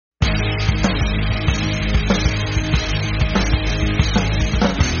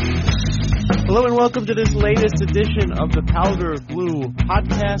Hello and welcome to this latest edition of the Powder Blue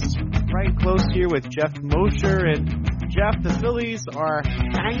Podcast. Right close here with Jeff Mosher. And Jeff, the Phillies are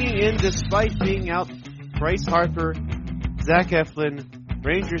hanging in despite being out Bryce Harper, Zach Eflin,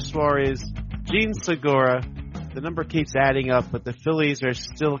 Ranger Suarez, Gene Segura. The number keeps adding up, but the Phillies are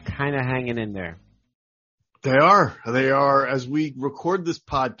still kind of hanging in there. They are. As we record this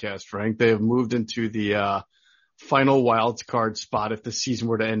podcast, Frank, they have moved into the final wild card spot if the season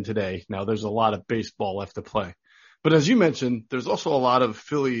were to end today. Now, there's a lot of baseball left to play. But as you mentioned, there's also a lot of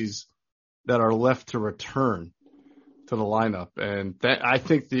Phillies that are left to return to the lineup. And that, I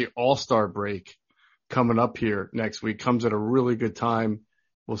think the All-Star break coming up here next week comes at a really good time.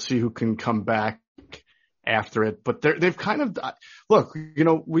 We'll see who can come back after it. But they've kind of look,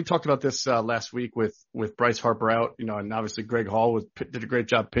 we talked about this last week with Bryce Harper out, and obviously Greg Hall did a great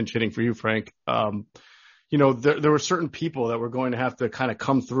job pinch hitting for you, Frank. There were certain people that were going to have to kind of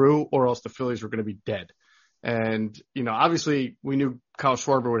come through or else the Phillies were going to be dead. And, obviously we knew Kyle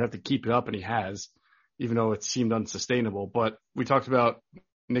Schwarber would have to keep it up, and he has, even though it seemed unsustainable. But we talked about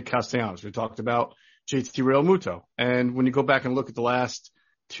Nick Castellanos. We talked about JT Realmuto. And when you go back and look at the last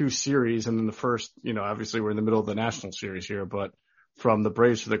two series, and then the first, obviously we're in the middle of the National Series here, but from the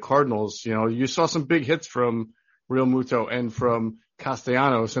Braves to the Cardinals, you saw some big hits from Realmuto and from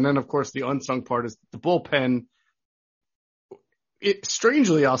Castellanos. And then, of course, the unsung part is the bullpen. It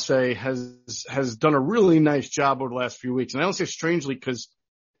strangely, I'll say, has done a really nice job over the last few weeks. And I don't say strangely because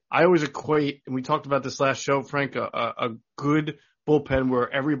I always equate, and we talked about this last show, Frank, a good bullpen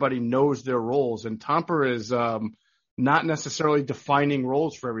where everybody knows their roles. And Tomper is not necessarily defining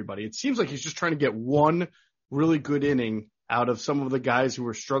roles for everybody. It seems like he's just trying to get one really good inning out of some of the guys who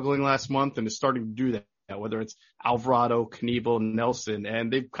were struggling last month, and is starting to do that. Whether it's Alvarado, Knebel, Nelson,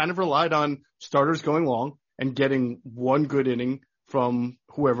 and they've kind of relied on starters going long and getting one good inning from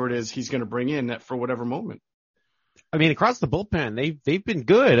whoever it is he's going to bring in for whatever moment. I mean, across the bullpen, they've been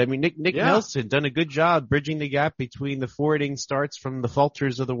good. I mean, Nick Nelson done a good job bridging the gap between the 4-inning starts from the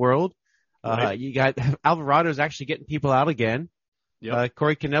Falters of the world. Right. You got Alvarado's actually getting people out again. Yep.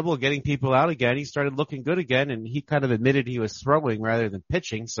 Corey Knebel getting people out again. He started looking good again, and he kind of admitted he was throwing rather than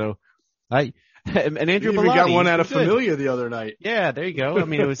pitching. So and Andrew Bellotti got one out of Familia the other night. Yeah, there you go. I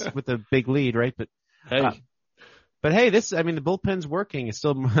mean, it was with a big lead, right? But hey, the bullpen's working. It's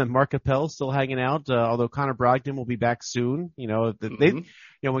still Mark Appel's still hanging out. Although Connor Brogdon will be back soon.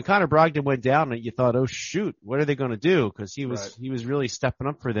 When Connor Brogdon went down, you thought, oh shoot, what are they going to do? Because he was really stepping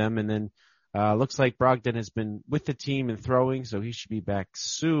up for them. And then looks like Brogdon has been with the team and throwing, so he should be back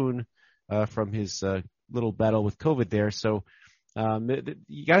soon from his little battle with COVID there. So.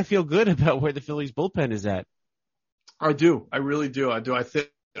 You got to feel good about where the Phillies bullpen is at. I do. I really do. I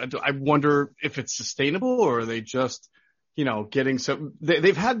wonder if it's sustainable, or are they just, getting some,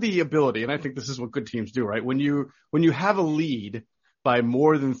 they've had the ability. And I think this is what good teams do, right? When you have a lead by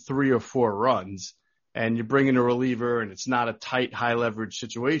more than 3 or 4 runs and you bring in a reliever and it's not a tight, high leverage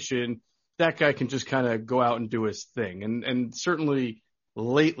situation, that guy can just kind of go out and do his thing. And certainly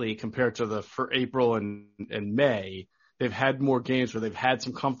lately, compared to for April and May, they've had more games where they've had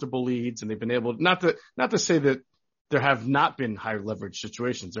some comfortable leads, and they've been able not to say that there have not been high leverage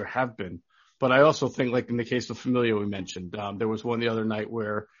situations. There have been, but I also think, like in the case of Familia we mentioned, there was one the other night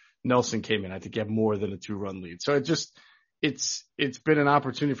where Nelson came in, I think, get more than a 2-run lead. So it's been an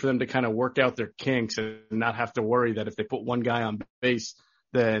opportunity for them to kind of work out their kinks and not have to worry that if they put one guy on base,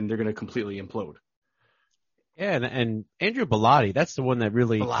 then they're going to completely implode. Yeah, and Andrew Bellotti, that's the one that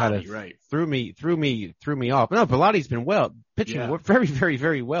really kind of threw me off. No, Bellotti's been pitching very, very,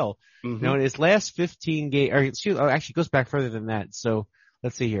 very well. Mm-hmm. In his last 15 games, actually goes back further than that. So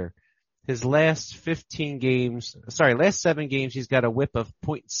let's see here. His last 7 games, he's got a whip of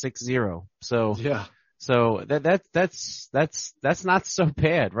 .60. So yeah, so that's not so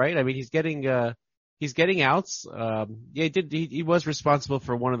bad, right? I mean, he's getting outs. He was responsible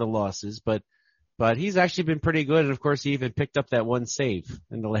for one of the losses, but he's actually been pretty good. And of course, he even picked up that one save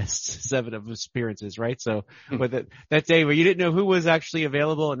in the last 7 of his appearances, right? So, but that day where you didn't know who was actually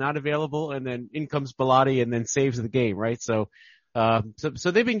available and not available, and then in comes Bellotti and then saves the game, right? So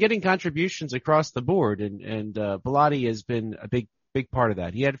they've been getting contributions across the board, and Bellotti has been a big part of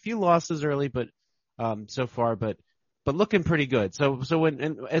that. He had a few losses early, but so far, but looking pretty good. So as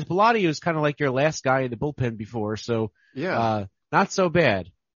Bellotti was kind of like your last guy in the bullpen before, so not so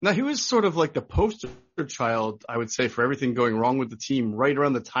bad. Now, he was sort of like the poster child, I would say, for everything going wrong with the team right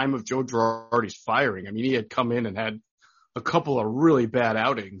around the time of Joe Girardi's firing. I mean, he had come in and had a couple of really bad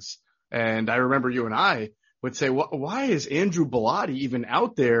outings. And I remember you and I would say, why is Andrew Bellotti even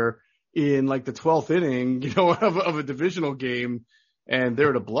out there in like the 12th inning, of a divisional game? and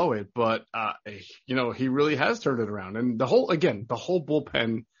they're to blow it. But, he really has turned it around. And the whole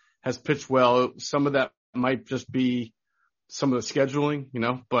bullpen has pitched well. Some of that might just be some of the scheduling,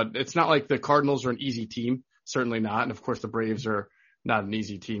 but it's not like the Cardinals are an easy team. Certainly not. And of course the Braves are not an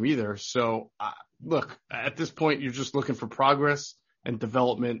easy team either. So look, at this point, you're just looking for progress and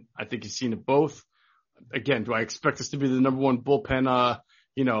development. I think you've seen it both. Again, do I expect this to be the number one bullpen,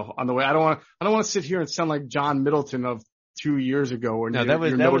 on the way? I don't want to sit here and sound like John Middleton of 2 years ago. No, that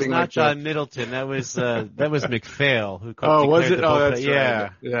was not like John Middleton. That was McPhail who. Oh, was it? Oh, that's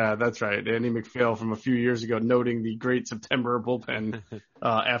right. Yeah, that's right. Andy McPhail from a few years ago, noting the great September bullpen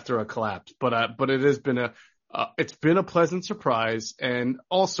after a collapse. But it has been it's been a pleasant surprise. And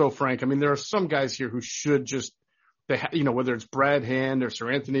also, Frank, I mean, there are some guys here who should just whether it's Brad Hand or Sir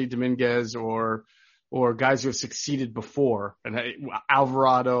Anthony Dominguez or guys who have succeeded before, and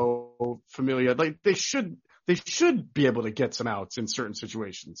Alvarado, Familia, like they should be able to get some outs in certain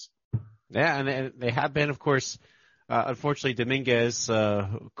situations. Yeah, and they have been, of course. Unfortunately, Dominguez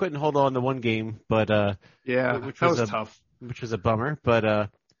couldn't hold on to one game, but which was tough, which was a bummer. But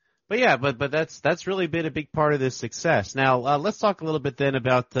that's really been a big part of this success. Now let's talk a little bit then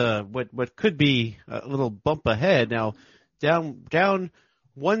about what could be a little bump ahead. Now down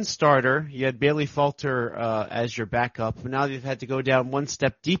one starter, you had Bailey Falter as your backup. Now you've had to go down one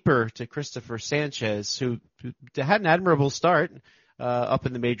step deeper to Christopher Sanchez, who had an admirable start up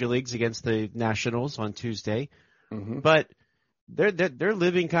in the major leagues against the Nationals on Tuesday. Mm-hmm. But they're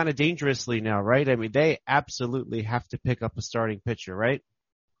living kind of dangerously now, right? I mean, they absolutely have to pick up a starting pitcher, right?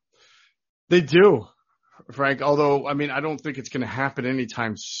 They do, Frank, although, I mean, I don't think it's going to happen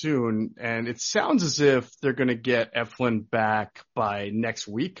anytime soon. And it sounds as if they're going to get Eflin back by next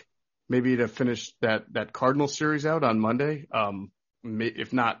week, maybe to finish that Cardinal series out on Monday.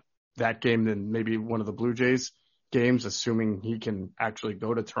 If not that game, then maybe one of the Blue Jays games, assuming he can actually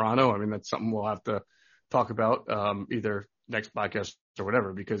go to Toronto. I mean, that's something we'll have to talk about either next podcast or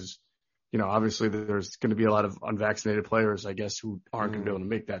whatever, because, obviously there's going to be a lot of unvaccinated players, I guess, who aren't going to be able to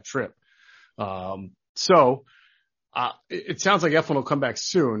make that trip. So it sounds like Eflin will come back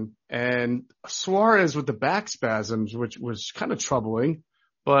soon, and Suarez with the back spasms, which was kind of troubling,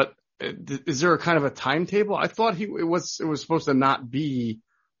 but is there a kind of a timetable? I thought it was supposed to not be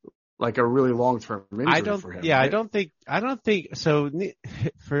like a really long-term injury for him. Yeah, right? I don't think so.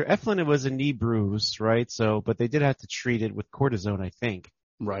 For Eflin, it was a knee bruise, right? So, but they did have to treat it with cortisone, I think.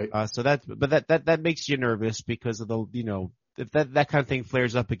 Right. So that makes you nervous because of the, if that kind of thing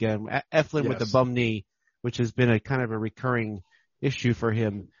flares up again. Eflin with the bum knee, which has been a kind of a recurring issue for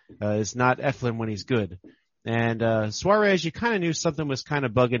him, is not Eflin when he's good. And Suarez, you kind of knew something was kind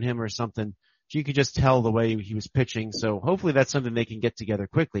of bugging him or something. You could just tell the way he was pitching. So hopefully that's something they can get together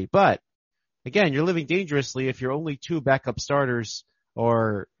quickly. But again, you're living dangerously if you're only two backup starters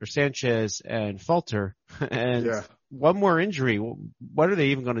or Sanchez and Falter, and one more injury. What are they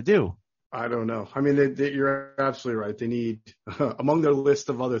even going to do? I don't know. I mean, you're absolutely right. They need, among their list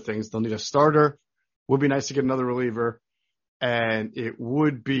of other things, they'll need a starter. Would be nice to get another reliever, and it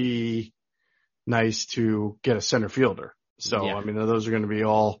would be nice to get a center fielder. So, I mean, those are going to be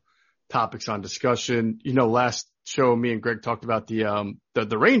all topics on discussion. Last show, me and Greg talked about the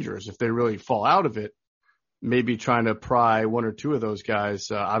Rangers. If they really fall out of it, maybe trying to pry one or two of those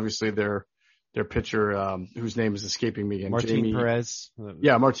guys. Obviously, their pitcher, whose name is escaping me again, Martin Perez.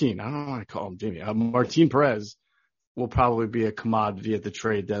 Yeah, Martin. I don't want to call him Jamie. Martin Perez will probably be a commodity at the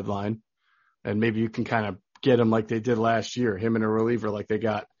trade deadline, and maybe you can kind of get him like they did last year, him and a reliever like they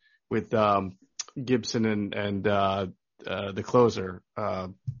got with Gibson and the closer.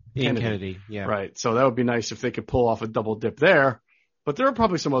 Ian Kennedy, yeah. Right. So that would be nice if they could pull off a double dip there. But there are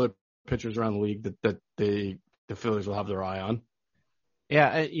probably some other pitchers around the league that the Phillies will have their eye on.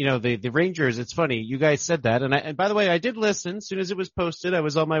 Yeah, the Rangers, it's funny. You guys said that. And by the way, I did listen. As soon as it was posted, I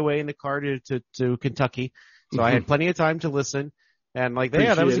was on my way in the car to Kentucky. So I had plenty of time to listen. And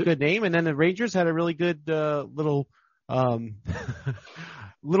that was a good name. And then the Rangers had a really good little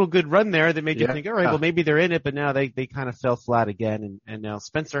good run there that made you think, all right, well, maybe they're in it, but now they kind of fell flat again. And now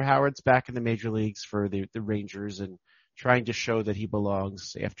Spencer Howard's back in the major leagues for the Rangers and trying to show that he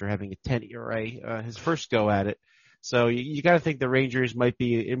belongs after having a 10 ERA, his first go at it. So you got to think the Rangers might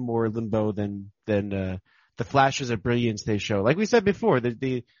be in more limbo than the flashes of brilliance they show. Like we said before,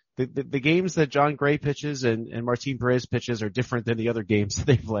 the games that John Gray pitches and Martin Perez pitches are different than the other games that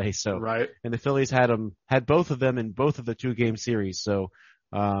they play. So, right. And the Phillies had both of them in both of the 2-game series. So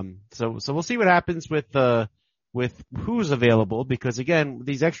we'll see what happens with who's available, because again,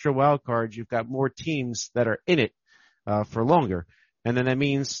 these extra wild cards, you've got more teams that are in it, for longer. And then that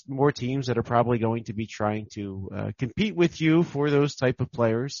means more teams that are probably going to be trying to compete with you for those type of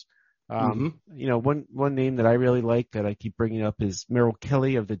players. One name that I really like that I keep bringing up is Merrill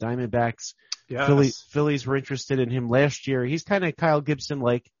Kelly of the Diamondbacks. Yes. Phillies were interested in him last year. He's kind of Kyle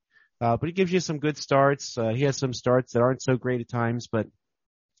Gibson-like, but he gives you some good starts. He has some starts that aren't so great at times, but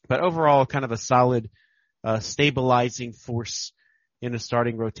overall kind of a solid, stabilizing force in a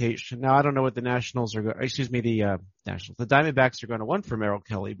starting rotation. Now, I don't know what the Nationals are the Diamondbacks are going to want for Merrill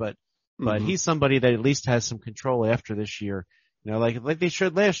Kelly, but he's somebody that at least has some control after this year. Like they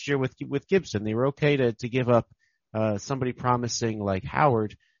showed last year with Gibson. They were okay to give up, somebody promising like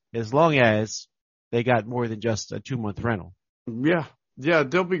Howard as long as they got more than just a 2-month rental. Yeah. Yeah.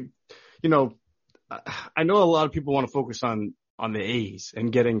 They'll be, I know a lot of people want to focus on the A's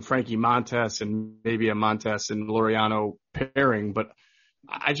and getting Frankie Montas and maybe a Montas and Laureano pairing, but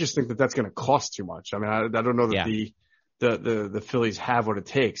I just think that that's going to cost too much. I mean, I don't know that the Phillies have what it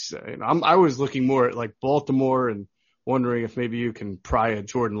takes. I was looking more at like Baltimore and wondering if maybe you can pry a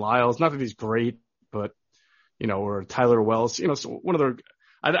Jordan Lyles. Not that he's great, but or Tyler Wells. So one of the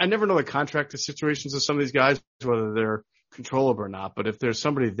I never know the contract situations of some of these guys, whether they're controllable or not. But if there's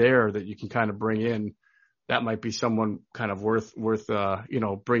somebody there that you can kind of bring in, that might be someone kind of worth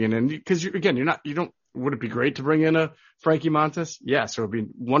bringing in. Because would it be great to bring in a Frankie Montas? Yes, it would be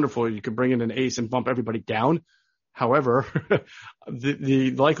wonderful. You could bring in an ace and bump everybody down. However,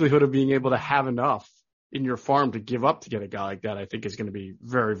 the likelihood of being able to have enough in your farm to give up to get a guy like that, I think is going to be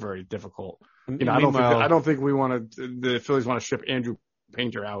very, very difficult. I don't think the Phillies want to ship Andrew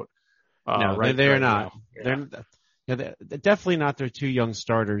Painter out. No, right, they're right not. Now. They're definitely not their 2 young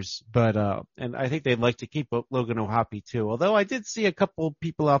starters, but and I think they'd like to keep Logan O'Hoppe too. Although I did see a couple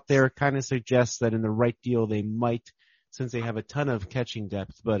people out there kind of suggest that in the right deal they might, since they have a ton of catching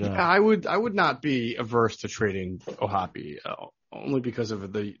depth. But I would not be averse to trading O'Hoppe, only because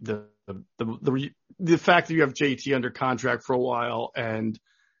of the fact that you have JT under contract for a while and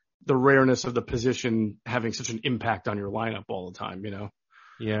the rareness of the position having such an impact on your lineup all the time.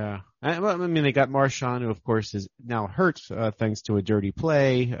 Yeah. I mean, they got Marchand, who of course is now hurt, thanks to a dirty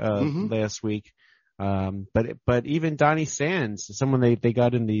play, last week. But even Donnie Sands, someone they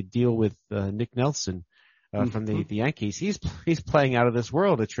got in the deal with, Nick Nelson, from the Yankees, he's playing out of this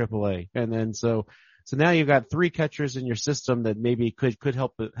world at AAA. And then so now you've got 3 catchers in your system that maybe could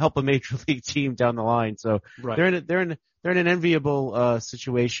help a major league team down the line. So right. they're in an enviable,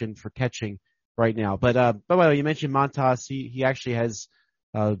 situation for catching right now. But by the way, you mentioned Montas. He actually has,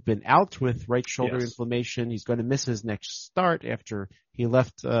 been out with right shoulder inflammation. He's going to miss his next start after he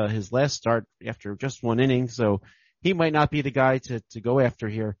left his last start after just 1 inning. So he might not be the guy to go after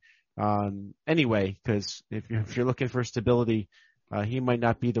here. Anyway, because if you're looking for stability, he might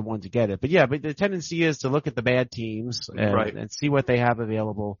not be the one to get it. But the tendency is to look at the bad teams and see what they have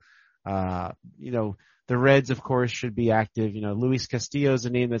available. The Reds, of course, should be active. Luis Castillo is a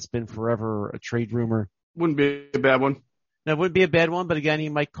name that's been forever a trade rumor. Wouldn't be a bad one. That would be a bad one, but again, he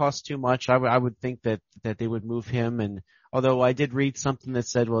might cost too much. I would think that they would move him. And although I did read something that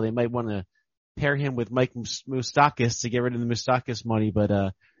said, well, they might want to pair him with Mike Moustakas to get rid of the Moustakas money, but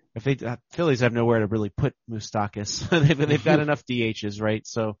if Phillies have nowhere to really put Moustakas, they've got enough DHs, right?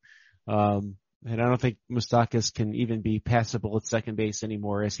 So, and I don't think Moustakas can even be passable at second base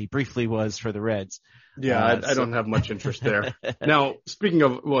anymore, as he briefly was for the Reds. Yeah, I don't have much interest there. Now, speaking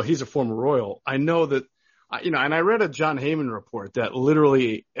of, he's a former Royal. I know that. And I read a John Heyman report that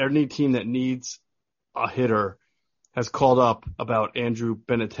literally any team that needs a hitter has called up about Andrew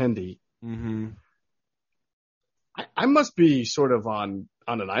Benintendi. Mm-hmm. I must be sort of on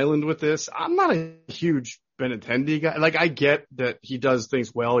an island with this. I'm not a huge Benintendi guy. Like, I get that he does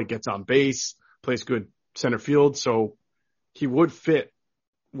things well. He gets on base, plays good center field, so he would fit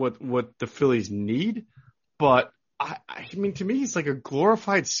what the Phillies need. But I mean, to me, he's like a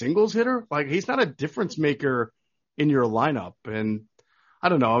glorified singles hitter. Like, he's not a difference maker in your lineup. And I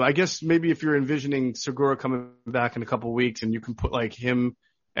don't know. I guess maybe if you're envisioning Segura coming back in a couple of weeks and you can put like him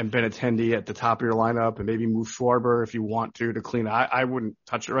and Benintendi at the top of your lineup and maybe move Schwarber if you want to clean. I wouldn't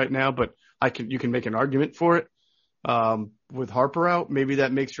touch it right now, but you can make an argument for it. With Harper out, maybe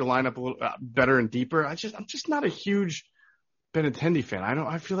that makes your lineup a little better and deeper. I'm just not a huge Benintendi fan.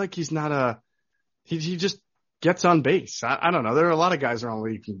 I feel like he's not he just gets on base. I don't know. There are a lot of guys around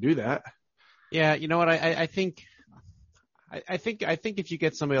where you can do that. Yeah. You know what? I think if you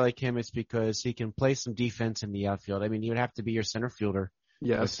get somebody like him, it's because he can play some defense in the outfield. I mean, he would have to be your center fielder.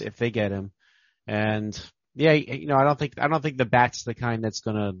 Yes. If they get him. And yeah, I don't think the bat's the kind that's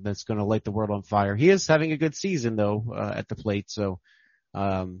gonna light the world on fire. He is having a good season though, at the plate. So,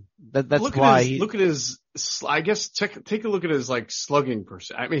 that's look why look at his I guess take a look at his like slugging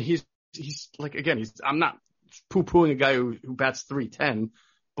percent. I mean, he's like, again, I'm not poo-pooing a guy who bats 310,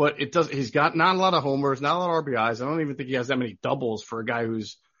 but he's got not a lot of homers, not a lot of RBIs. I don't even think he has that many doubles for a guy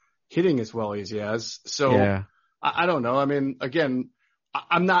who's hitting as well as he has. So yeah. I don't know. I mean, again,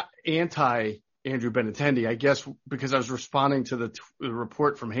 I'm not anti Andrew Benintendi, I guess, because I was responding to the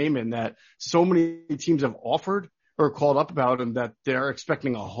report from Heyman that so many teams have offered or called up about him that they're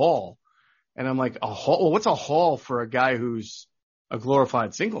expecting a haul. And I'm like, a haul? Well, what's a haul for a guy who's a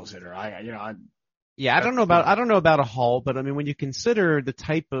glorified singles hitter? I don't know about a haul, but I mean, when you consider the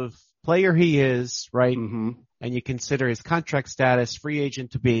type of player he is, right? Mm-hmm. And you consider his contract status, free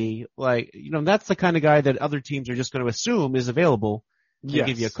agent to be, like, that's the kind of guy that other teams are just going to assume is available to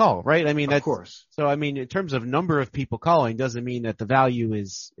give you a call, right? I mean, that's, of course. So, I mean, in terms of number of people calling, doesn't mean that the value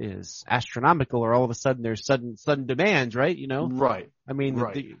is astronomical or all of a sudden there's sudden demand, right? Right. I mean,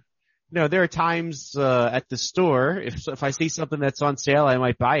 right. There are times, at the store, if I see something that's on sale, I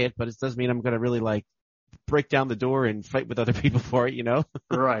might buy it, but it doesn't mean I'm going to really like break down the door and fight with other people for it,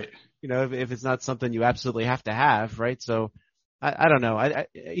 Right. If it's not something you absolutely have to have, right? So, I don't know.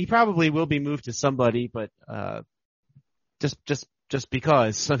 He probably will be moved to somebody, but, just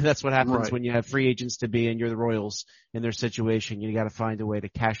because. So that's what happens when you have free agents to be and you're the Royals in their situation. You got to find a way to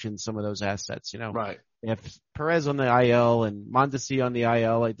cash in some of those assets, Right. They have Perez on the IL and Mondesi on the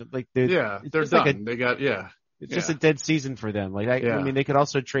IL. They're done. It's just a dead season for them. I mean, they could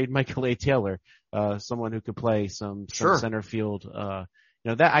also trade Michael A. Taylor, someone who could play some center field.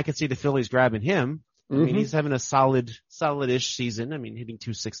 That I could see the Phillies grabbing him. Mm-hmm. I mean, he's having a solid-ish season. I mean, hitting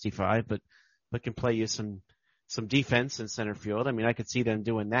 265, but can play you some defense in center field. I mean, I could see them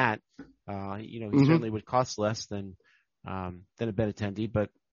doing that. He certainly would cost less than a Benintendi,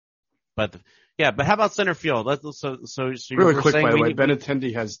 but how about center field? So really quick, by the way,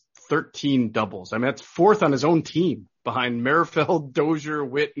 Benintendi has 13 doubles. I mean, that's fourth on his own team behind Merrifield, Dozier,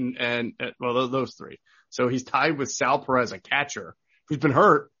 Witt, and those three. So he's tied with Sal Perez, a catcher who's been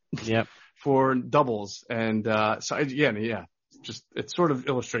hurt. Yep. For doubles. And, it sort of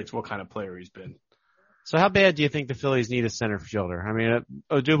illustrates what kind of player he's been. So how bad do you think the Phillies need a center fielder? I mean,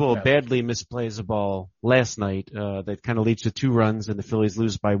 Odubel badly misplays a ball last night, that kind of leads to 2 runs and the Phillies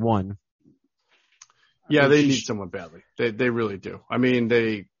lose by 1. Yeah, they need someone badly. They really do. I mean,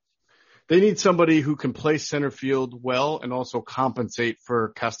 they need somebody who can play center field well and also compensate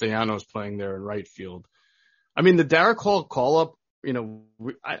for Castellanos playing there in right field. I mean, the Derek Hall call-up,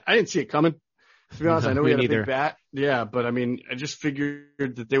 I didn't see it coming. To be honest, I know he had a big bat. Yeah, but I mean, I just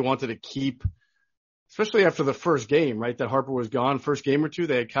figured that they wanted to keep, especially after the first game, right, that Harper was gone. First game or two,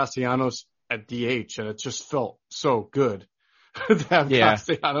 they had Castellanos at DH, and it just felt so good to have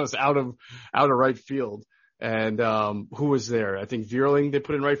Castellanos out of right field. And who was there? I think Vierling they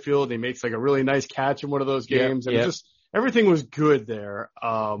put in right field. He makes like a really nice catch in one of those games. And just everything was good there.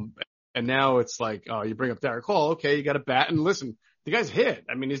 And now it's like, you bring up Derek Hall. Okay, you got a bat, and listen, the guy's hit.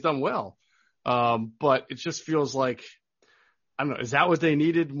 I mean, he's done well. But it just feels like, I don't know, is that what they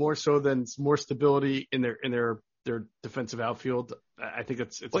needed more so than more stability in their defensive outfield? I think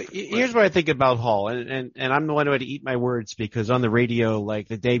here's what I think about Hall, and I'm the one who had to eat my words because on the radio, like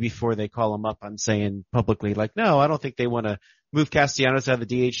the day before they call him up, I'm saying publicly, like, no, I don't think they want to move Castellanos out of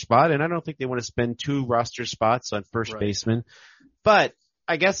the DH spot, and I don't think they want to spend 2 roster spots on first baseman. But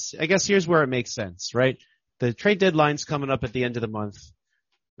I guess here's where it makes sense, right? The trade deadline's coming up at the end of the month.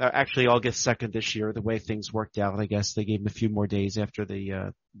 Actually, August 2nd this year, the way things worked out, I guess they gave him a few more days after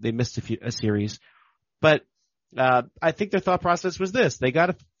they missed a series. But I think their thought process was this. They got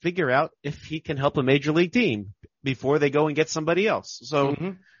to figure out if he can help a major league team before they go and get somebody else. So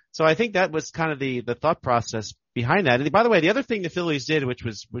I think that was kind of the thought process behind that. And by the way, the other thing the Phillies did, which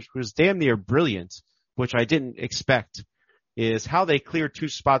was damn near brilliant, which I didn't expect, is how they cleared 2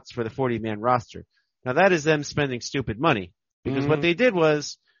 spots for the 40-man roster. Now that is them spending stupid money because what they did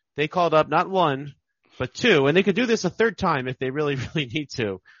was they called up not 1, but 2, and they could do this a 3rd time if they really, really need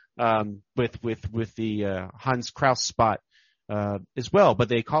to, with the, Hans Kraus spot, as well. But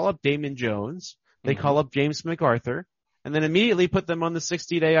they call up Damon Jones, they call up James MacArthur, and then immediately put them on the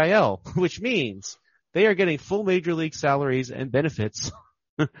 60-day IL, which means they are getting full major league salaries and benefits.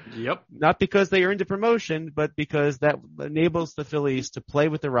 Yep. Not because they earned a promotion, but because that enables the Phillies to play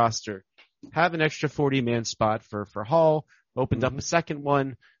with the roster, have an extra 40-man spot for Hall, opened up a second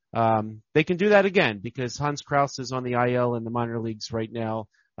one. They can do that again because Hans Kraus is on the IL in the minor leagues right now.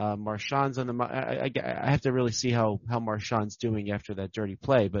 Marchand's on I have to really see how Marchand's doing after that dirty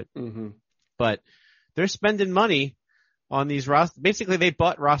play, but they're spending money on these basically they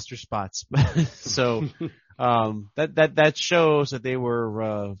bought roster spots. So, that shows that they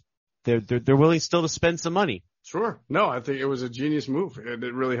were, they're willing still to spend some money. Sure. No, I think it was a genius move.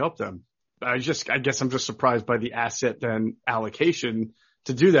 It really helped them. I guess I'm just surprised by the asset then allocation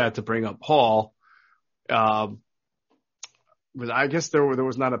to do that, to bring up Hall. But I guess there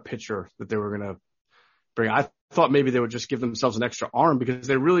was not a pitcher that they were going to bring. I thought maybe they would just give themselves an extra arm because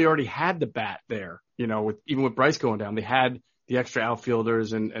they really already had the bat there. Even with Bryce going down, they had the extra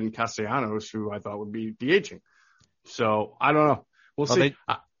outfielders and Castellanos, who I thought would be DHing. So I don't know. We'll see.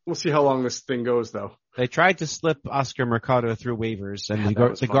 We'll see how long this thing goes, though. They tried to slip Oscar Mercado through waivers, and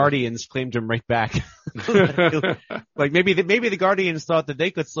the Guardians claimed him right back. Like maybe the Guardians thought that they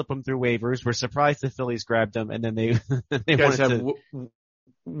could slip him through waivers. We're surprised the Phillies grabbed him, and then they guys have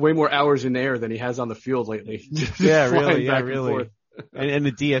way more hours in air than he has on the field lately. Yeah, really. And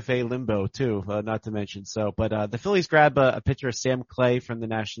the DFA limbo too, not to mention. So, but the Phillies grab a pitcher, Sam Clay from the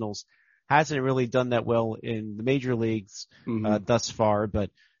Nationals. Hasn't really done that well in the major leagues thus far, but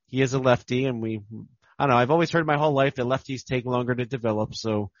he is a lefty, and I don't know. I've always heard my whole life that lefties take longer to develop.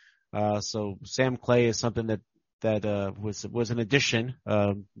 So Sam Clay is something that was an addition,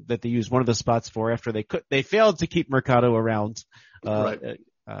 that they used one of the spots for after they failed to keep Mercado around,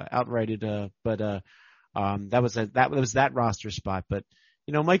 outrighted. But that was that roster spot. But,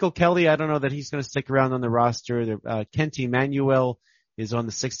 Michael Kelly, I don't know that he's going to stick around on the roster. Kent Emanuel is on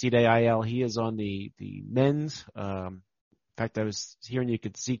the 60-day IL. He is on the men's. In fact, I was hearing you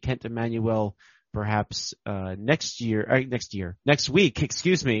could see Kent Emanuel perhaps next week.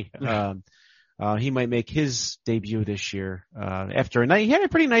 Excuse me. He might make his debut this year. He had a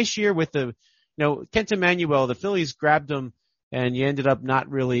pretty nice year with Kent Emanuel. The Phillies grabbed him, and you ended up not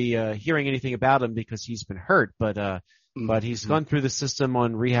really hearing anything about him because he's been hurt. But he's gone through the system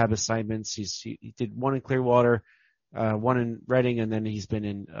on rehab assignments. He did one in Clearwater, one in Reading, and then he's been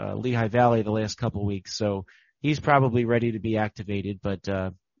in Lehigh Valley the last couple weeks. So he's probably ready to be activated.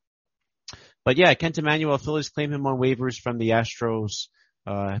 But yeah, Kent Emanuel, Phillies claim him on waivers from the Astros.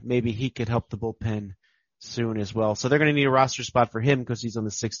 Maybe he could help the bullpen soon as well. So they're going to need a roster spot for him because he's on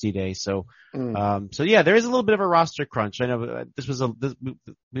the 60-day. So yeah, there is a little bit of a roster crunch. I know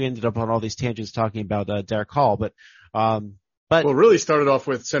we ended up on all these tangents talking about Derek Hall, but really started off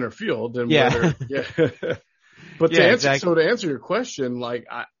with center field and But to answer your question, like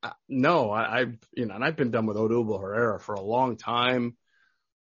and I've been done with Odubel Herrera for a long time.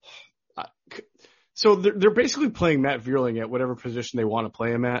 So they're basically playing Matt Vierling at whatever position they want to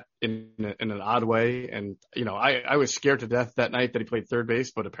play him at in an odd way. And, I was scared to death that night that he played third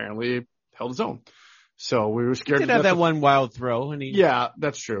base, but apparently he held his own. So we were scared. He did have that one wild throw. Yeah,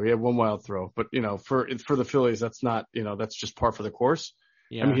 that's true. He had one wild throw, but for the Phillies, that's not, that's just par for the course.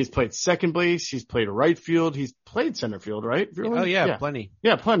 Yeah. I mean, he's played second base. He's played right field. He's played center field, right? Vierling? Oh yeah, plenty.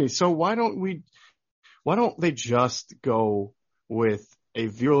 Yeah, plenty. So why don't they just go with a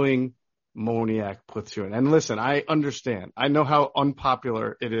Vierling Moniak platoon? And listen, I understand. I know how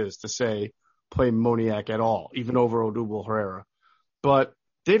unpopular it is to say play Moniak at all, even over Odubel Herrera. But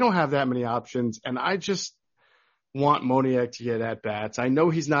they don't have that many options, and I just want Moniak to get at bats. I know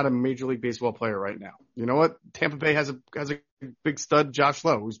he's not a Major League Baseball player right now. You know what? Tampa Bay has a big stud, Josh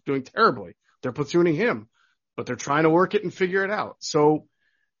Lowe, who's doing terribly. They're platooning him, but they're trying to work it and figure it out. So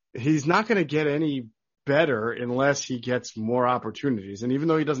he's not going to get any better unless he gets more opportunities. And even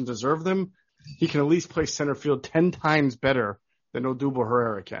though he doesn't deserve them, he can at least play center field 10 times better than Odubel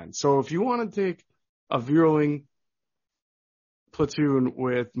Herrera can. So if you want to take a Vierling platoon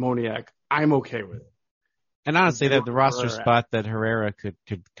with Moniak, I'm okay with it. And honestly, that the roster spot that Herrera could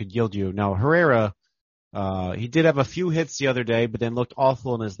yield you. Now, Herrera, he did have a few hits the other day, but then looked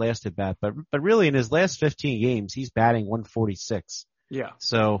awful in his last at bat. But really, in his last 15 games, he's batting 146. Yeah.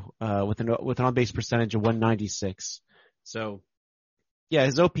 So with an on base percentage of 196. So yeah,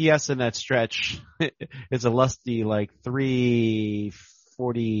 his OPS in that stretch is a lusty like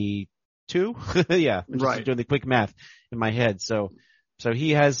 342. Yeah, right. Just doing the quick math in my head. So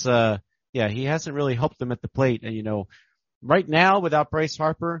he has he hasn't really helped them at the plate. And right now without Bryce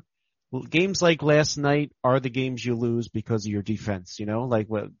Harper, games like last night are the games you lose because of your defense. Like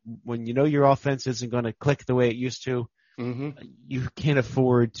when your offense isn't going to click the way it used to. Mm-hmm. You can't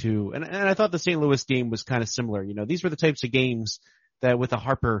afford to, and I thought the St. Louis game was kind of similar. These were the types of games that with a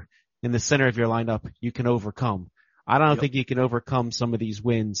Harper in the center of your lineup, you can overcome. I don't think you can overcome some of these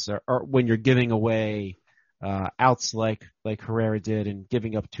wins or when you're giving away outs like Herrera did and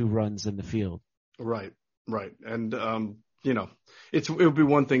giving up 2 runs in the field. Right. And, it would be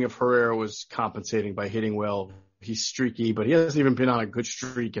one thing if Herrera was compensating by hitting well. He's streaky, but he hasn't even been on a good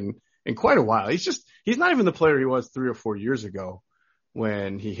streak in quite a while. He's not even the player he was 3 or 4 years ago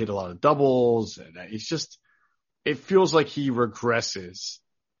when he hit a lot of doubles. And it feels like he regresses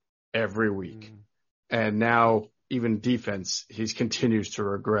every week. And now even defense, he continues to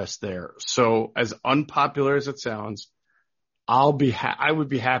regress there. So as unpopular as it sounds, I would be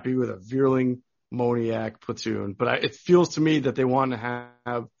happy with a Vierling Moniak platoon, but it feels to me that they want to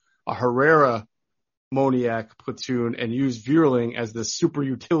have a Herrera Moniak platoon and use Vierling as the super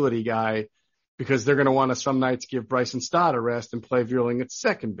utility guy because they're going to want to some nights give Bryson Stott a rest and play Vierling at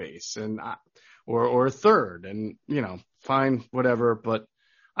second base or third, and fine, whatever. But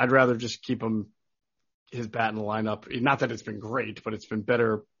I'd rather just keep his bat in the lineup. Not that it's been great, but it's been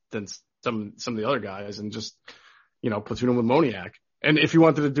better than some of the other guys, and just platoon him with Moniak. And if you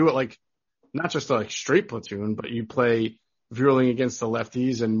wanted to do it not just straight platoon, but you play Vierling against the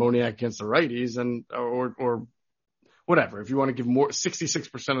lefties and Moniak against the righties, and or whatever. If you want to give more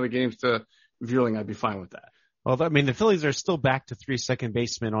 66% of the games to Vierling, I'd be fine with that. Well, the Phillies are still back to 3 second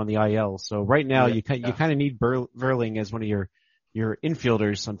basemen on the IL. So right now you kind of need Vierling as one of your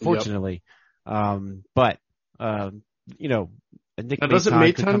infielders, unfortunately. Yep. Nick doesn't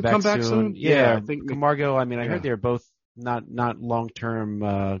Maton come back soon? Yeah, I think Camargo. I heard they're both not long term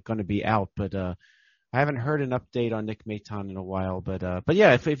going to be out, but I haven't heard an update on Nick Maton in a while. But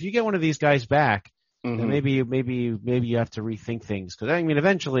yeah, if you get one of these guys back, then maybe you have to rethink things, because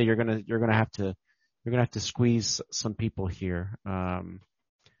eventually you're gonna have to squeeze some people here.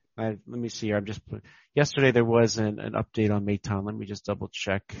 Let me see here. Yesterday there was an update on Maton. Let me just double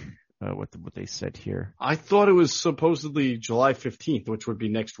check what they said here. I thought it was supposedly July 15th, which would be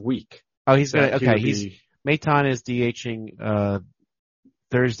next week. Oh, he's gonna Maton is DHing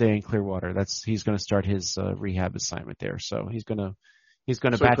Thursday in Clearwater. He's gonna start his rehab assignment there. So he's gonna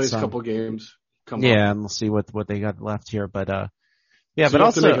bat plays some. A couple games. And we'll see what they got left here. But so but you also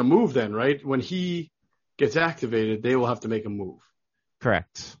have to make a move then, right? When he gets activated, they will have to make a move.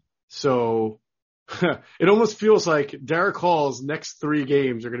 Correct. So it almost feels like Derek Hall's next 3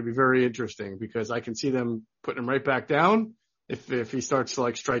 games are going to be very interesting, because I can see them putting him right back down if he starts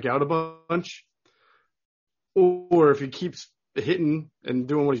to strike out a bunch, or if he keeps hitting and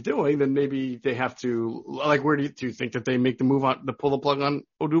doing what he's doing, then maybe they have to where do you think that they make the move to pull the plug on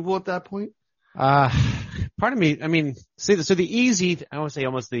Odubel at that point? Part of me, so the easy, I would say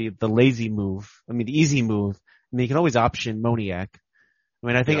almost the lazy move. The easy move. You can always option Moniak.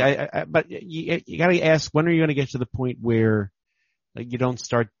 I think but you gotta ask, when are you going to get to the point where you don't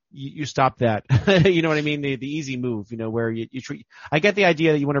start, you stop that? You know what I mean? The easy move, where you treat, I get the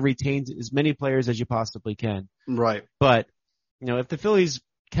idea that you want to retain as many players as you possibly can. Right. But, if the Phillies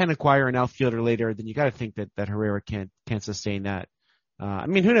can acquire an outfielder later, then you got to think that Herrera can't sustain that.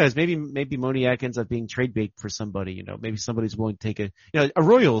 Who knows? Maybe Moniak ends up being trade bait for somebody. Maybe somebody's willing to take a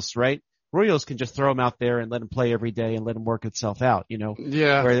Royals, right? Royals can just throw him out there and let him play every day and let him work itself out.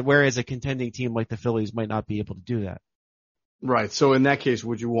 Yeah. Whereas a contending team like the Phillies might not be able to do that. Right. So in that case,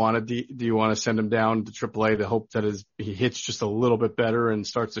 would you want to do you want to send him down to AAA to hope that he hits just a little bit better and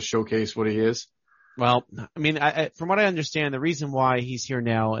starts to showcase what he is? Well, from what I understand, the reason why he's here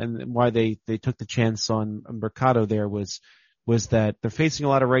now and why they took the chance on Mercado there was that they're facing a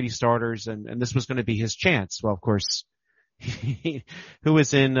lot of righty starters, and this was going to be his chance. Well, of course, who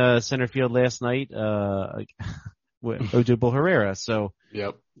was in center field last night? Odubel Herrera. So,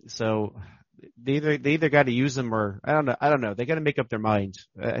 yep. So they either got to use him, or I don't know. They got to make up their mind.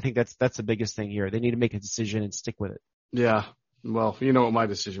 I think that's the biggest thing here. They need to make a decision and stick with it. Yeah. Well, you know what my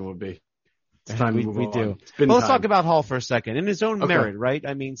decision would be. It's time to move on. Do. Let's talk about Hall for a second. In his own merit, right?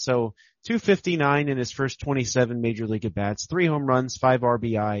 So 259 in his first 27 major league at bats, 3 home runs, 5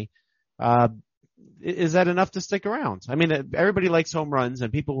 RBI. Is that enough to stick around? Everybody likes home runs,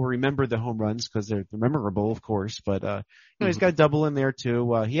 and people will remember the home runs because they're memorable, of course. But he's got a double in there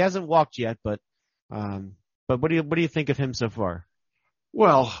too. He hasn't walked yet, but what do you think of him so far?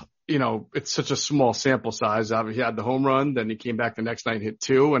 Well, it's such a small sample size. He had the home run, then he came back the next night and hit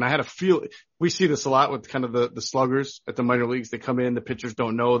 2. And I had a feel, we see this a lot with kind of the sluggers at the minor leagues. They come in, the pitchers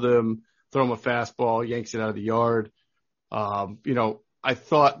don't know them, throw them a fastball, yanks it out of the yard. I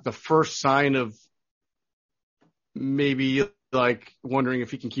thought the first sign of maybe wondering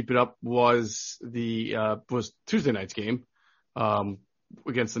if he can keep it up was Tuesday night's game,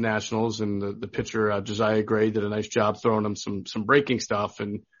 against the Nationals, and the pitcher, Josiah Gray, did a nice job throwing him some breaking stuff.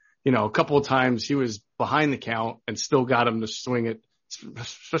 And, a couple of times he was behind the count and still got him to swing it,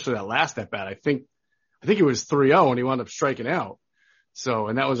 especially that last at bat. I think it was 3-0 and he wound up striking out. So,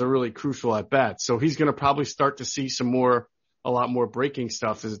 and that was a really crucial at bat. So he's going to probably start to see a lot more breaking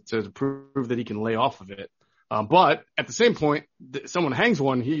stuff to prove that he can lay off of it. But at the same point, someone hangs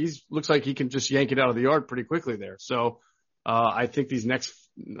one, looks like he can just yank it out of the yard pretty quickly there. So, I think these next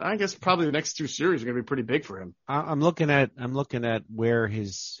I guess probably the next 2 series are going to be pretty big for him. I'm looking at where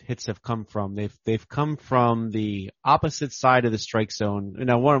his hits have come from. They've come from the opposite side of the strike zone. You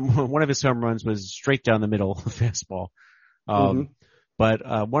know, one of his home runs was straight down the middle fastball.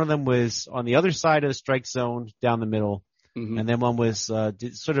 But one of them was on the other side of the strike zone down the middle. And then one was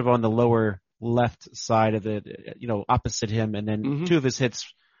sort of on the lower left side of it, you know, opposite him. And then 2 of his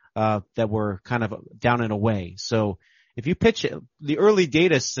hits that were kind of down and away. So if you pitch it, the early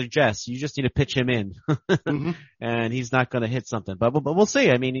data suggests you just need to pitch him in, and he's not going to hit something. But we'll see.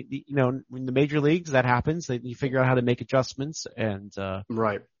 I mean, you know, in the major leagues that happens. You figure out how to make adjustments, and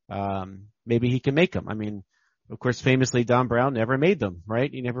maybe he can make them. I mean, of course, famously, Don Brown never made them. Right?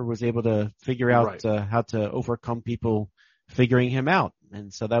 He never was able to figure out how to overcome people figuring him out,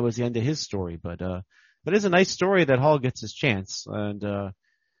 and so that was the end of his story. But it's a nice story that Hall gets his chance,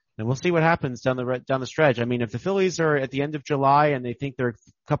 and we'll see what happens down the stretch. I mean, if the Phillies are at the end of July and they think they're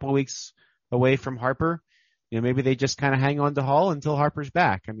a couple of weeks away from Harper, you know, maybe they just kind of hang on to Hall until Harper's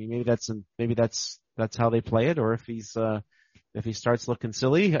back. I mean, maybe that's how they play it. Or if he starts looking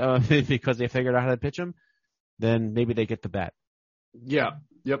silly because they figured out how to pitch him, then maybe they get the bat. Yeah.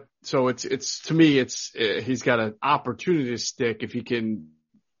 Yep. So it's to me, he's got an opportunity to stick if he can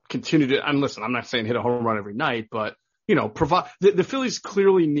continue to. And listen, I'm not saying hit a home run every night, but you know, the Phillies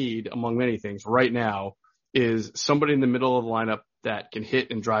clearly need, among many things right now, is somebody in the middle of the lineup that can hit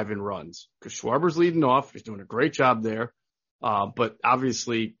and drive in runs. Because Schwarber's leading off. He's doing a great job there. But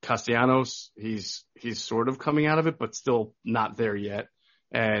obviously Castellanos, he's sort of coming out of it, but still not there yet.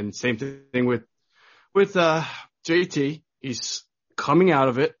 And same thing with JT. He's coming out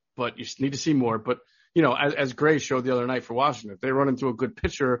of it, but you need to see more. But, you know, as Gray showed the other night for Washington, if they run into a good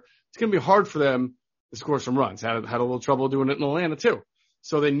pitcher, it's going to be hard for them to score some runs. Had a little trouble doing it in Atlanta too.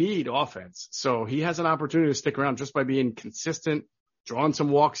 So they need offense. So he has an opportunity to stick around just by being consistent, drawing some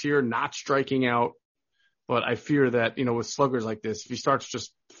walks here, not striking out. But I fear that, you know, with sluggers like this, if he starts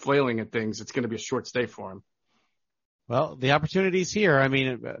just flailing at things, it's going to be a short stay for him. Well, the opportunity's here. I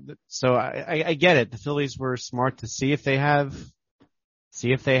mean, so I get it. The Phillies were smart to see if they have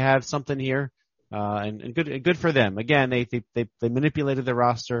something here, and good for them. Again, they manipulated the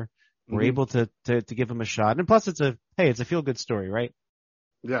roster. We're able to give him a shot. And plus it's a feel good story, right?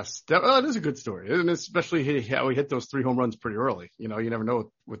 Yes. That is a good story. And especially how he hit those 3 home runs pretty early. You know, you never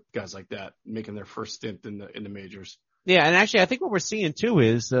know with guys like that making their first stint in the majors. Yeah. And actually I think what we're seeing too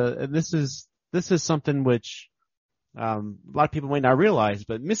is, this is something which, a lot of people might not realize,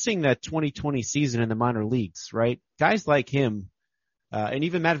 but missing that 2020 season in the minor leagues, right? Guys like him, and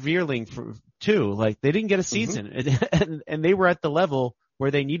even Matt Vierling too, like they didn't get a season and they were at the level where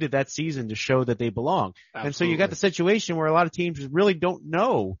they needed that season to show that they belong. Absolutely. And so you got the situation where a lot of teams really don't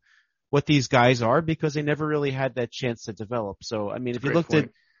know what these guys are because they never really had that chance to develop. So, I mean, if you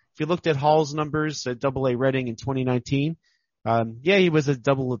looked at Hall's numbers at Double-A Reading in 2019, he was a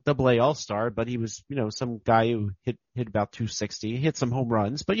double-A All-Star, but he was, you know, some guy who hit about 260, hit some home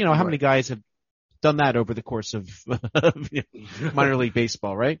runs. But, you know, how many guys have done that over the course of minor league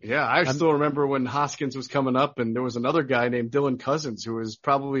baseball, right? Yeah, I still remember when Hoskins was coming up and there was another guy named Dylan Cousins who was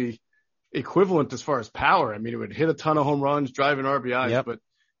probably equivalent as far as power. I mean, he would hit a ton of home runs, driving RBIs,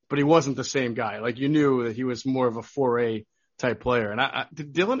 but he wasn't the same guy. Like you knew that he was more of a 4A type player. And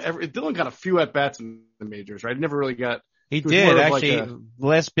Dylan got a few at-bats in the majors, right? He never really got. He did actually. The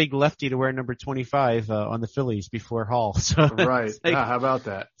last big lefty to wear number 25 on the Phillies before Hall. So right. Like, how about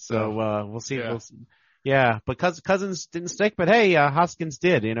that? So we'll see. Yeah. But Cousins didn't stick. But hey, Hoskins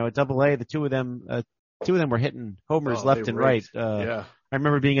did. You know, at Double-A, the two of them were hitting homers left and right. I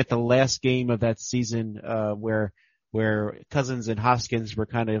remember being at the last game of that season where Cousins and Hoskins were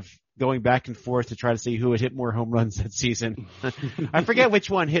kind of going back and forth to try to see who had hit more home runs that season. I forget which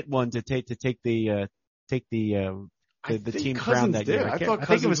one hit one to take the team crown that year. I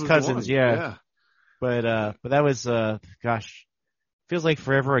think it was Cousins. Yeah. But that was, feels like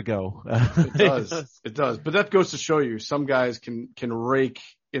forever ago. It does. But that goes to show you some guys can rake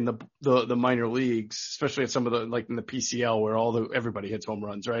in the minor leagues, especially at some of the, like in the PCL where everybody hits home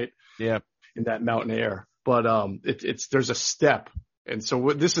runs, right? Yeah. In that mountain air. But, there's a step. And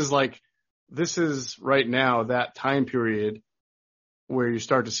so this is right now that time period where you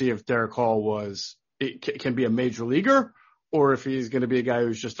start to see if Derek Hall can be a major leaguer or if he's going to be a guy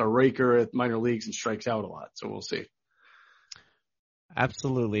who's just a raker at minor leagues and strikes out a lot. So we'll see.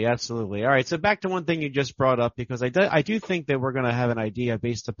 Absolutely. All right. So back to one thing you just brought up, because I do think that we're going to have an idea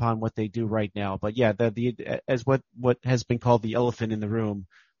based upon what they do right now. But yeah, as what has been called the elephant in the room,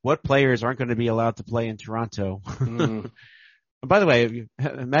 what players aren't going to be allowed to play in Toronto? By the way,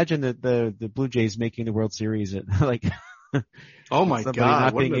 imagine the Blue Jays making the World Series at like Oh my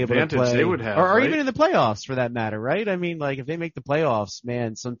God, what an advantage they would have. Or right? even in the playoffs for that matter, right? I mean, like if they make the playoffs,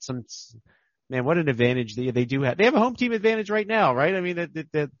 man, man, what an advantage they do have. They have a home team advantage right now, right? I mean,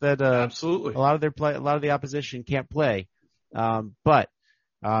 absolutely. A lot of the opposition can't play. But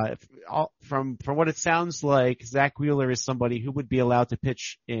from what it sounds like, Zach Wheeler is somebody who would be allowed to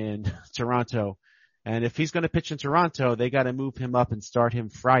pitch in Toronto. And if he's going to pitch in Toronto, they got to move him up and start him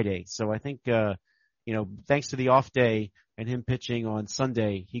Friday. So I think, thanks to the off day and him pitching on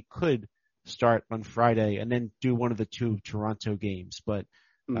Sunday, he could start on Friday and then do one of the 2 Toronto games. But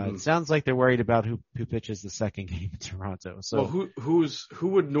it sounds like they're worried about who pitches the second game in Toronto. So well, who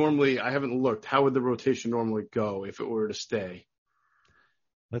would normally? I haven't looked. How would the rotation normally go if it were to stay?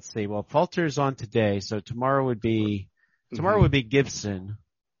 Let's see. Well, Falter's on today, so tomorrow would be Gibson,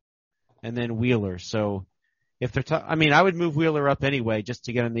 and then Wheeler. So if they're, I would move Wheeler up anyway just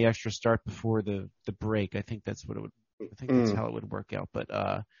to get him the extra start before the break. I think that's what it would. I think that's how it would work out. But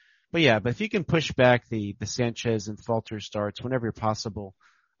if you can push back the Sanchez and Falter starts whenever possible,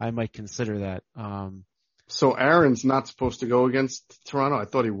 I might consider that. So Aaron's not supposed to go against Toronto? I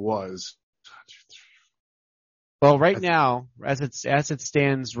thought he was. Well, right now, as it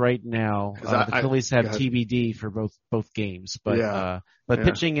stands right now, the Phillies have TBD for both games. But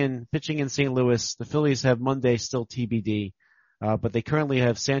pitching in St. Louis, the Phillies have Monday still TBD. But they currently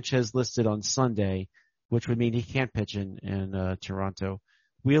have Sanchez listed on Sunday, which would mean he can't pitch in Toronto.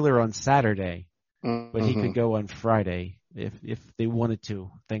 Wheeler on Saturday, but he could go on Friday if they wanted to,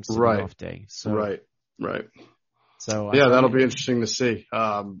 thanks to the off day. So right. So that'll be interesting to see.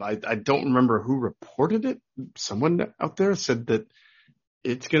 I don't remember who reported it. Someone out there said that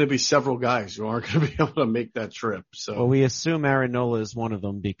it's going to be several guys who aren't going to be able to make that trip. So, well, we assume Aaron Nola is one of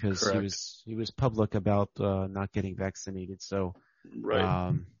them because he was public about not getting vaccinated. So,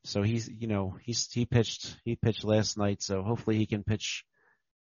 so he pitched last night. So hopefully he can pitch.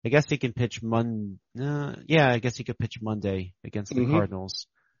 I guess he can pitch I guess he could pitch Monday against the Cardinals.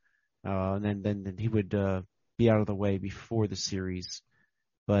 And then he would be out of the way before the series.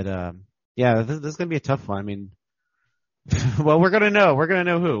 But this is going to be a tough one. I mean, well, we're going to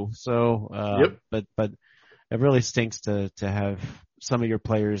know who. So, but it really stinks to have some of your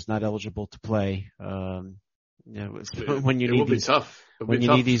players not eligible to play. When you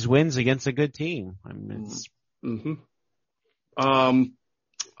need these wins against a good team. I mean,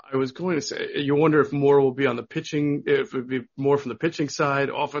 I was going to say, you wonder if more will be on the pitching, if it would be more from the pitching side,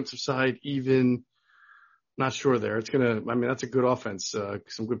 offensive side, even. Not sure there. That's a good offense.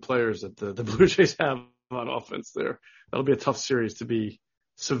 Some good players that the Blue Jays have on offense there. That'll be a tough series to be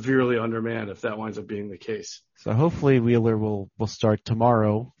severely undermanned if that winds up being the case. So hopefully Wheeler will start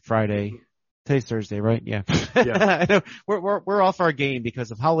tomorrow, Friday. Today's Thursday, right? Yeah. I know we're off our game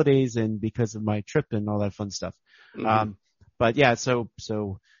because of holidays and because of my trip and all that fun stuff. But yeah, so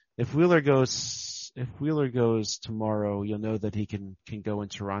if Wheeler goes tomorrow, you'll know that he can go in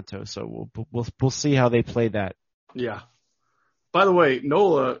Toronto. So we'll see how they play that. Yeah. By the way,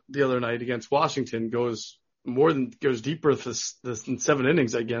 Nola the other night against Washington goes deeper than 7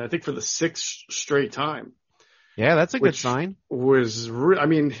 innings again. I think for the 6th straight time. Yeah, that's a good sign. He's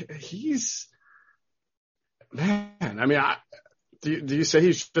man. I mean, do you say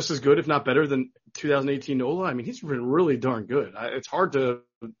he's just as good, if not better, than 2018 Nola? I mean, he's been really darn good. It's hard to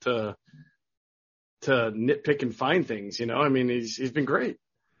nitpick and find things, I mean, he's been great.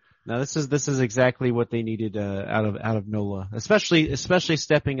 Now this is exactly what they needed out of Nola, especially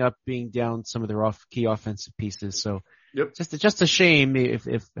stepping up, being down some of their key offensive pieces. So just a shame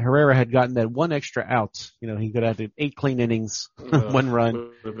if Herrera had gotten that one extra out, he could have had 8 clean innings, 1 run.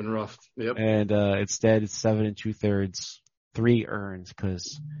 Would have been rough. Yep. And instead it's 7 2/3, 3 earned,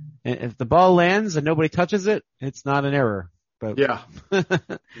 because if the ball lands and nobody touches it, it's not an error. But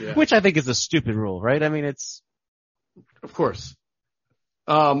which I think is a stupid rule, right? I mean, it's of course.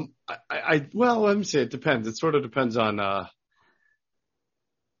 Let me say it depends. It sort of depends on.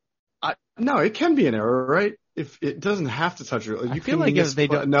 No, it can be an error, right? If it doesn't have to touch it, I feel like if they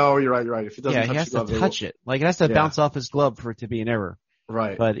don't. No, you're right. You're right. If it doesn't, he has to touch it. Like it has to bounce off his glove for it to be an error.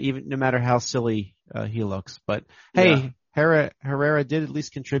 Right. But even no matter how silly he looks, but hey. Herrera did at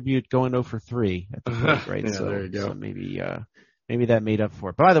least contribute going 0 for 3 at the plate, right? So there you go. So maybe that made up for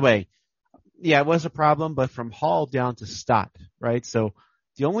it. But by the way, it was a problem, but from Hall down to Stott, right? So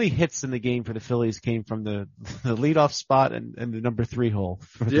the only hits in the game for the Phillies came from the leadoff spot and the number 3 hole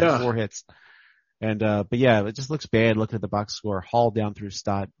for the 4 hits. And, it just looks bad looking at the box score. Hall down through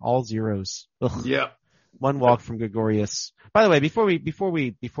Stott, all zeros. Ugh. Yeah. 1 walk from Gregorius. By the way, before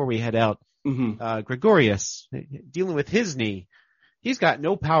we head out, Gregorius, dealing with his knee, he's got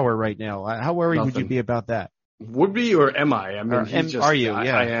no power right now. How worried would you be about that? Would be, or am I? I mean, are you?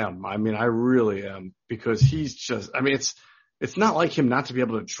 Yeah. I am. I mean, I really am, because he's just, I mean, it's not like him not to be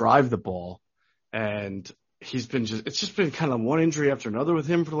able to drive the ball. And it's just been kind of one injury after another with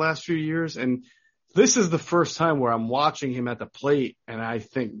him for the last few years. And this is the first time where I'm watching him at the plate and I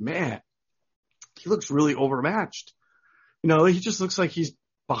think, man, he looks really overmatched. He just looks like he's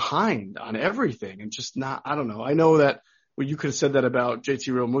behind on everything and just not, I don't know. I know that you could have said that about JT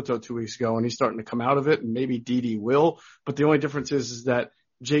Realmuto 2 weeks ago, and he's starting to come out of it, and maybe Didi will. But the only difference is that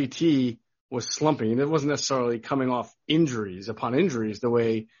JT was slumping, and it wasn't necessarily coming off injuries upon injuries the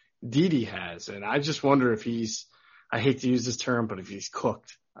way Didi has. And I just wonder if I hate to use this term, but if he's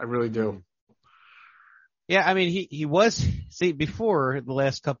cooked. I really do. Yeah, I mean, he was, before the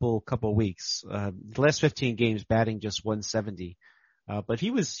last couple weeks, the last 15 games batting just 170. But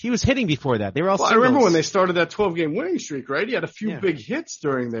he was hitting before that. They were all singles. I remember when they started that 12-game winning streak, right? He had a few big hits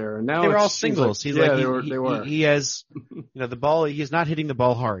during there, and now they were all singles. They were. He has, the ball. He's not hitting the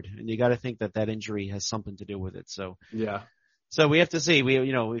ball hard, and you got to think that injury has something to do with it. So yeah. So we have to see.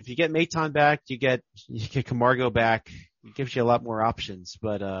 If you get Maton back, you get Camargo back. It gives you a lot more options.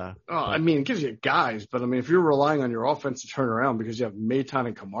 But I mean, it gives you guys. But I mean, if you're relying on your offense to turn around because you have Maton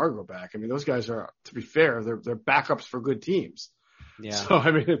and Camargo back, I mean, those guys are, to be fair, they're backups for good teams. Yeah. So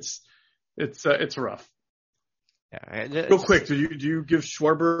I mean, it's rough. Yeah. Real quick, do you give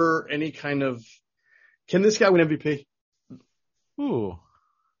Schwarber any kind of? Can this guy win MVP? Ooh.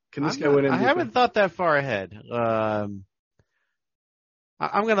 Can this guy win MVP? I haven't thought that far ahead.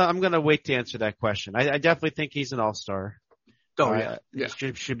 I'm gonna wait to answer that question. I definitely think he's an all-star. Oh yeah.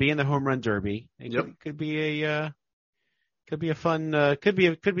 Should be in the home run derby. It could be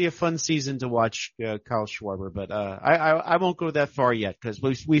a fun season to watch Kyle Schwarber, but I won't go that far yet because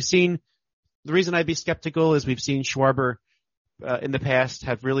we've seen the reason I'd be skeptical is we've seen Schwarber in the past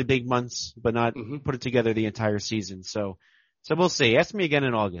have really big months but not put it together the entire season. So we'll see. Ask me again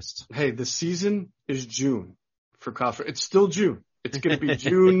in August. Hey, the season is June for Kyle Schwarber. It's still June. It's going to be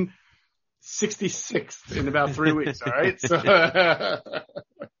June 66th in about 3 weeks. All right. So.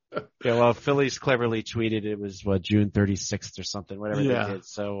 Yeah, well, Phillies cleverly tweeted it was June 36th or something, whatever they did.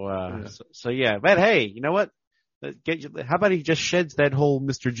 So yeah. But hey, you know what? How about he just sheds that whole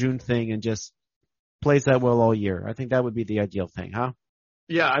Mr. June thing and just plays that well all year? I think that would be the ideal thing, huh?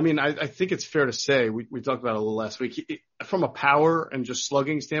 Yeah, I mean, I think it's fair to say we talked about it a little last week. From a power and just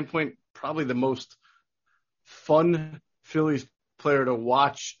slugging standpoint, probably the most fun Phillies player to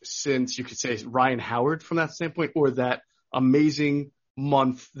watch since you could say Ryan Howard from that standpoint, or that amazing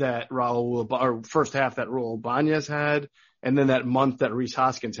month that or first half that Raul Ibanez had, and then that month that Rhys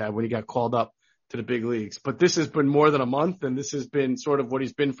Hoskins had when he got called up to the big leagues. But this has been more than a month, and this has been sort of what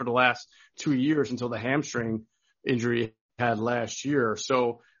he's been for the last 2 years until the hamstring injury he had last year.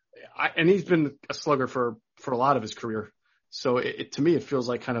 So, and he's been a slugger for a lot of his career. So to me, it feels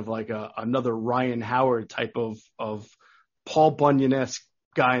like kind of like another Ryan Howard type of Paul Bunyan-esque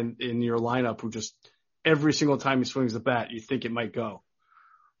guy in your lineup who just every single time he swings the bat, you think it might go.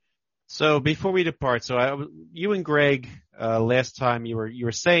 So before we depart, you and Greg last time you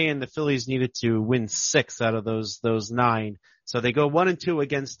were saying the Phillies needed to win 6 out of those 9. So they go 1-2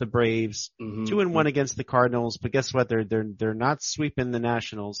 against the Braves, 2-1 against the Cardinals. But guess what? They're not sweeping the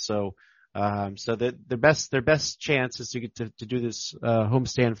Nationals. So their best chance is to get to do this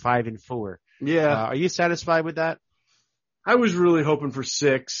homestand 5-4. Yeah. Are you satisfied with that? I was really hoping for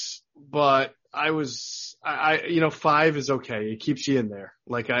 6, but I 5 is okay. It keeps you in there.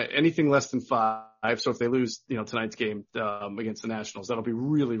 Like anything less than 5. So if they lose, tonight's game against the Nationals, that'll be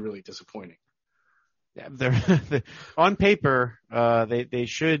really, really disappointing. Yeah, they're on paper. They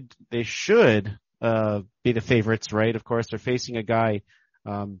should be the favorites, right? Of course, they're facing a guy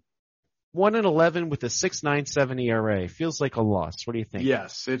 1-11 with a 6.97 ERA. Feels like a loss. What do you think?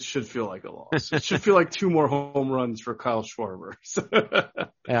 Yes, it should feel like a loss. It should feel like 2 more home runs for Kyle Schwarber.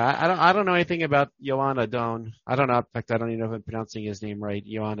 Yeah, I don't know anything about Yohan Adon. I don't know. In fact, I don't even know if I'm pronouncing his name right.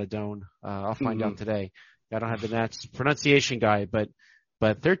 Yohan Adon. I'll find out today. I don't have the pronunciation guy, but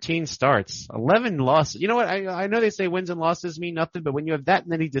 13 starts, 11 losses. You know what? I know they say wins and losses mean nothing, but when you have that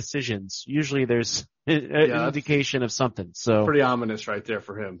many decisions, usually there's an indication of something. So pretty ominous right there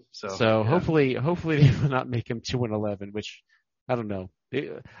for him. So hopefully they will not make him 2-11, which I don't know.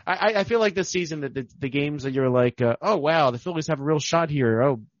 I feel like this season that the games that you're like, oh wow, the Phillies have a real shot here.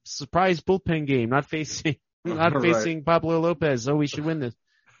 Oh, surprise bullpen game, not facing Pablo Lopez. Oh, we should win this.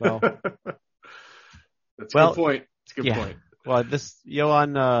 Well, that's a good point. It's a good point. Well, this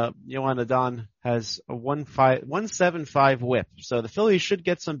Yohan Adon has a 1.75 whip, so the Phillies should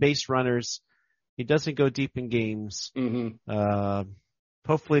get some base runners. He doesn't go deep in games.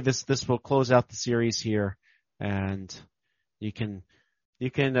 Hopefully this will close out the series here. and you can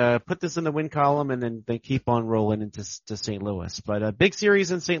put this in the win column and then keep on rolling into St. Louis. But a big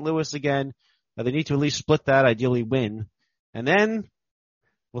series in St. Louis again. They need to at least split that, ideally win, and then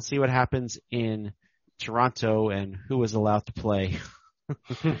we'll see what happens in Toronto and who is allowed to play,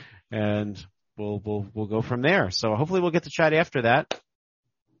 and we'll go from there. So hopefully we'll get to chat after that.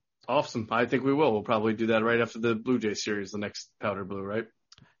 Awesome. I think we will. We'll probably do that right after the Blue Jay series, the next Powder Blue, right?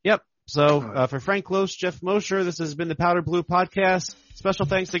 Yep. So for Frank Close, Jeff Mosher, this has been the Powder Blue Podcast. Special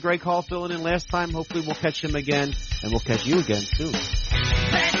thanks to Greg Hall filling in last time. Hopefully we'll catch him again, and we'll catch you again soon.